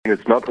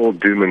It's not all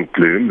doom and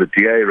gloom. The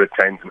DA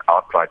retains an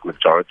outright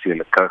majority in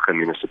the Coega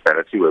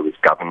municipality where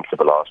we've governed for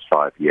the last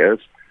 5 years,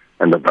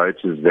 and the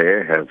voters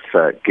there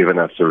have given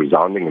us a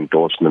resounding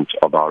endorsement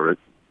of our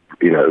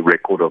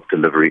record of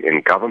delivery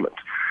in government.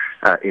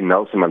 In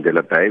Nelson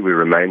Mandela Bay, we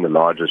remain the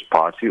largest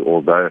party,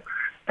 although,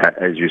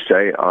 as you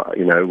say,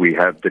 we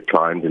have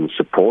declined in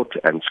support,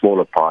 and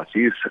smaller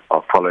parties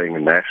are following a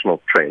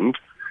national trend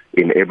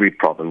in every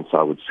province,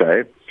 I would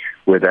say,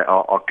 where they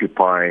are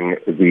occupying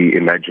the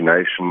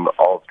imagination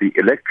of the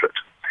electorate.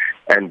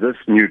 And this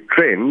new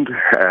trend,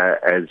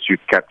 as you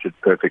captured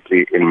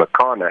perfectly in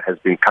Mekana, has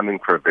been coming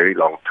for a very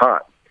long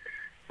time.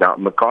 Now,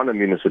 Mekana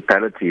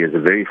municipality is a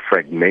very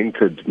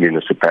fragmented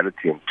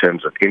municipality in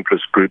terms of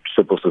interest groups,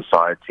 civil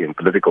society, and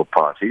political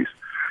parties.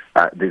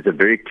 There's a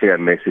very clear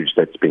message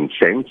that's been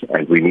sent,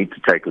 and we need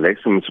to take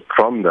lessons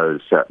from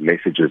those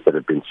messages that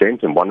have been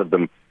sent, and one of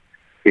them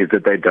is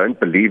that they don't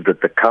believe that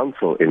the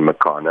council in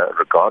Mekana,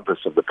 regardless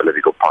of the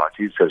political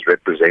parties, has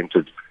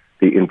represented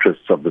the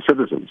interests of the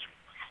citizens.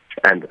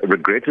 And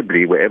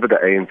regrettably, wherever the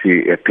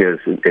ANC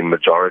appears in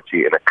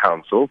majority in a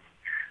council,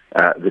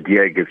 the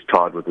DA gets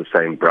tarred with the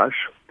same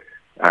brush.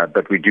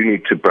 But we do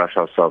need to brush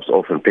ourselves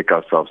off and pick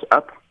ourselves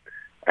up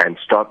and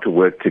start to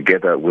work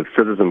together with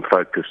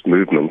citizen-focused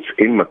movements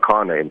in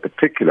Mekana in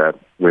particular,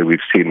 where we've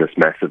seen this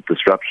massive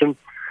disruption,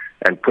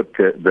 and put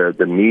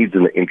the needs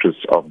and the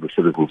interests of the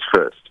citizens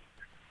first.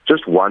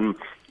 Just one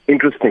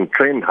interesting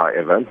trend,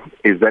 however,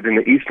 is that in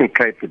the Eastern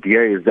Cape, the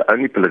DA is the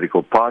only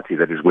political party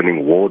that is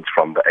winning wards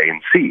from the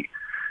ANC.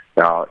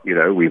 Now,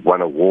 we've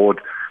won a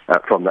ward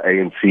from the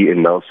ANC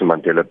in Nelson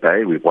Mandela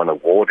Bay. We've won a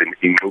ward in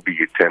Ingleby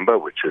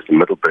Utemba, which is the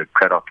Middleburg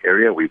Cradock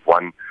area. We've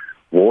won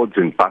wards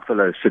in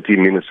Buffalo City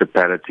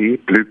Municipality,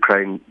 Blue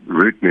Crane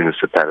Route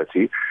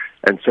Municipality.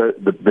 And so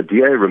the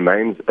DA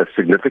remains a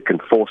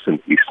significant force in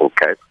Eastern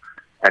Cape.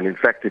 And in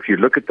fact, if you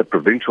look at the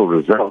provincial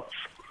results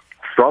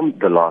from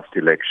the last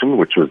election,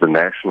 which was the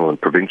national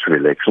and provincial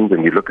elections,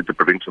 and you look at the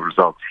provincial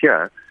results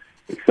here,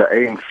 it's the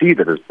ANC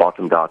that has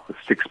bottomed out with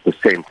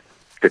 6%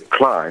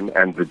 decline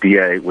and the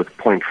DA with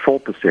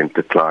 0.4%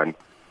 decline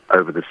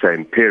over the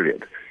same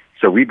period.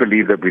 So we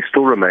believe that we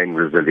still remain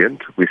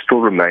resilient. We still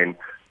remain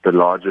the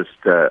largest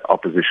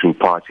opposition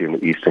party in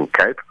the Eastern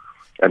Cape.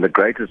 And the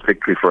greatest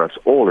victory for us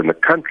all in the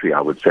country, I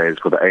would say, is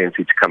for the ANC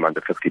to come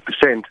under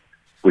 50%,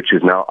 which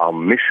is now our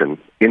mission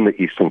in the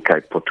Eastern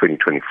Cape for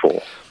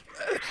 2024.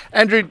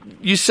 Andrew,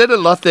 you said a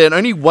lot there, and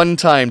only one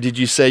time did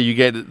you say you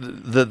get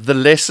the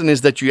lesson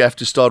is that you have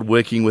to start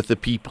working with the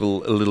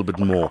people a little bit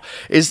more.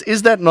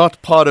 Is that not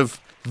part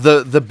of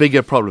the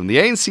bigger problem? The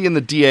ANC and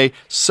the DA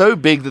so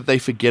big that they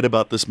forget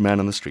about this man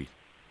on the street?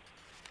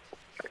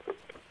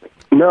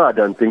 No, I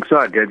don't think so.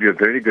 I gave you a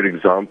very good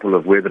example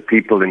of where the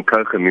people in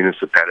Coega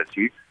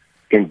municipality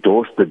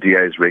endorsed the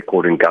DA's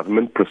record in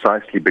government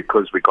precisely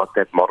because we got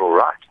that model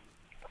right.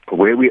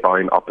 Where we are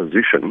in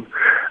opposition,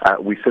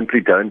 we simply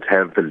don't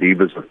have the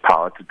levers of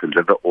power to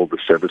deliver all the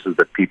services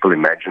that people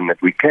imagine that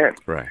we can.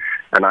 Right.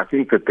 And I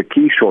think that the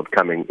key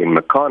shortcoming in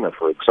Mekana,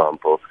 for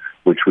example,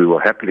 which we will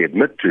happily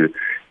admit to,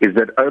 is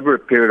that over a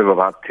period of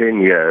about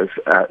 10 years,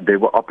 there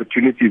were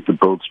opportunities to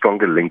build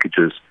stronger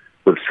linkages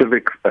with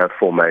civic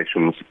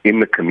formations in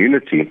the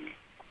community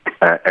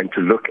and to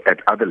look at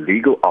other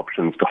legal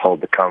options to hold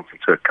the council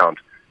to account,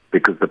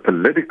 because the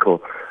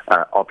political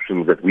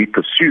options that we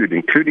pursued,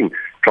 including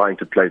trying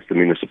to place the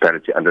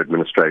municipality under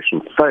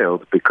administration,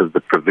 failed because the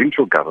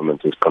provincial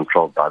government is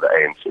controlled by the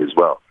ANC as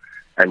well.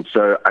 And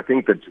so I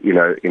think that,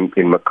 in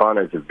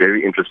Mekana is a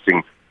very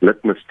interesting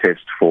litmus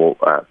test for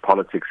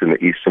politics in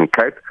the Eastern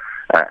Cape,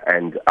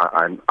 and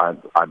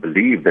I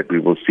believe that we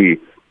will see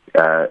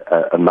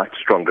a much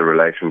stronger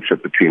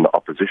relationship between the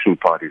opposition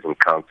parties in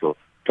council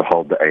to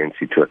hold the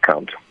ANC to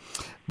account.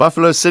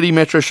 Buffalo City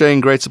Metro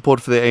showing great support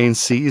for the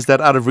ANC. Is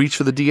that out of reach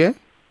for the DA?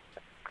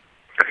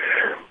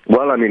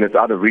 Well, it's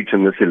out of reach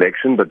in this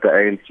election, but the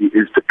ANC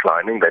is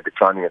declining. They're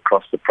declining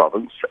across the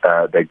province.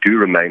 They do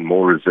remain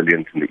more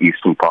resilient in the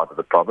eastern part of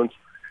the province.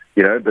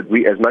 But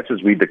as much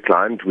as we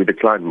declined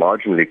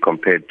marginally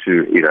compared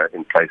to,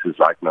 in places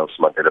like Nelson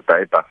Mandela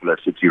Bay. Buffalo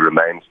City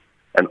remains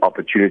an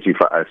opportunity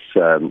for us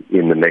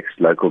in the next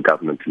local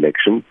government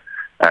election.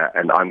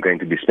 And I'm going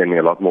to be spending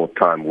a lot more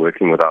time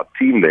working with our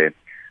team there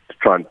to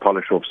try and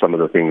polish off some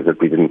of the things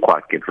that we didn't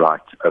quite get right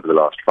over the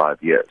last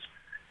 5 years.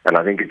 And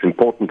I think it's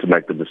important to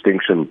make the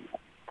distinction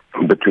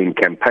between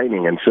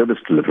campaigning and service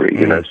delivery.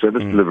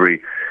 Service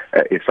delivery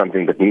is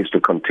something that needs to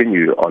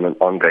continue on an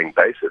ongoing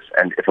basis.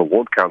 And if a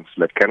ward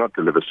councillor cannot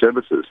deliver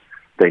services,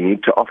 they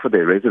need to offer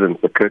their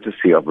residents the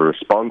courtesy of a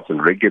response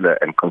and regular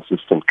and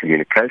consistent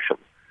communication.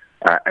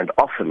 And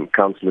often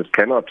councillors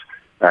cannot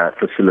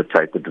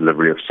facilitate the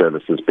delivery of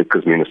services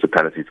because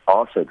municipalities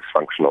are so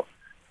dysfunctional.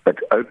 But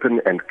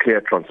open and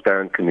clear,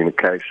 transparent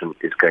communication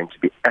is going to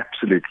be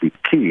absolutely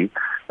key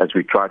as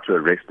we try to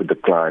arrest the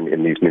decline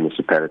in these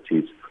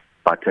municipalities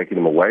by taking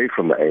them away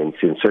from the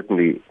ANC. And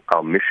certainly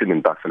our mission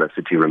in Buffalo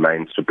City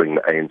remains to bring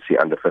the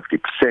ANC under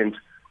 50%,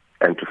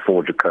 and to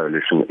forge a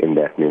coalition in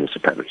that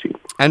municipality.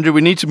 Andrew,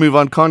 we need to move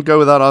on. Can't go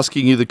without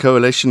asking you the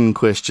coalition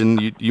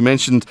question. You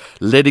mentioned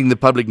letting the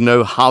public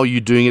know how you're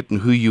doing it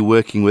and who you're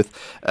working with.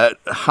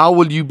 How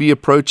will you be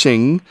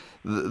approaching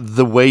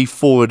the way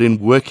forward in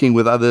working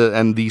with other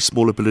and these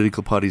smaller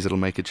political parties that will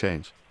make a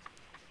change?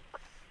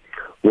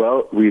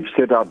 Well, we've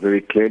set out very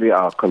clearly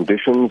our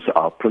conditions,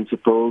 our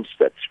principles,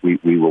 that we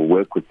will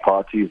work with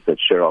parties that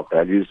share our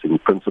values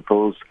and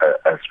principles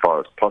as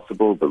far as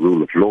possible, the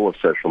rule of law, a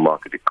social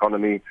market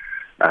economy,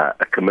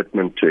 a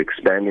commitment to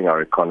expanding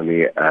our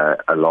economy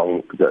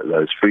along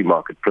those free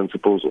market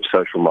principles or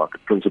social market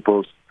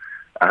principles.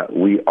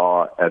 We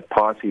are a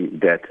party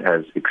that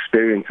has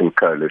experience in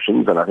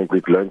coalitions, and I think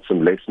we've learned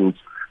some lessons,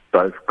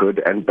 both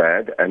good and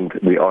bad, and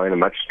we are in a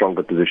much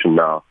stronger position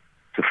now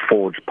to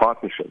forge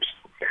partnerships.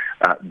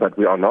 But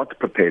we are not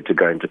prepared to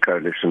go into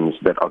coalitions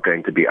that are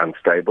going to be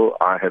unstable.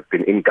 I have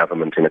been in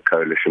government in a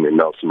coalition in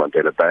Nelson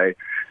Mandela Bay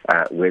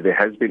where there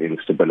has been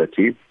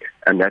instability,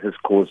 and that has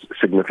caused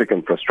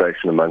significant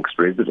frustration amongst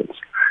residents.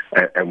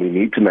 And we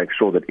need to make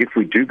sure that if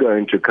we do go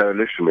into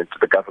coalition, into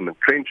the government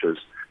trenches,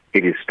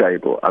 it is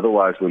stable.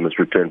 Otherwise, we must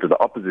return to the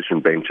opposition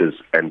benches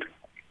and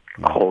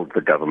hold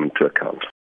the government to account.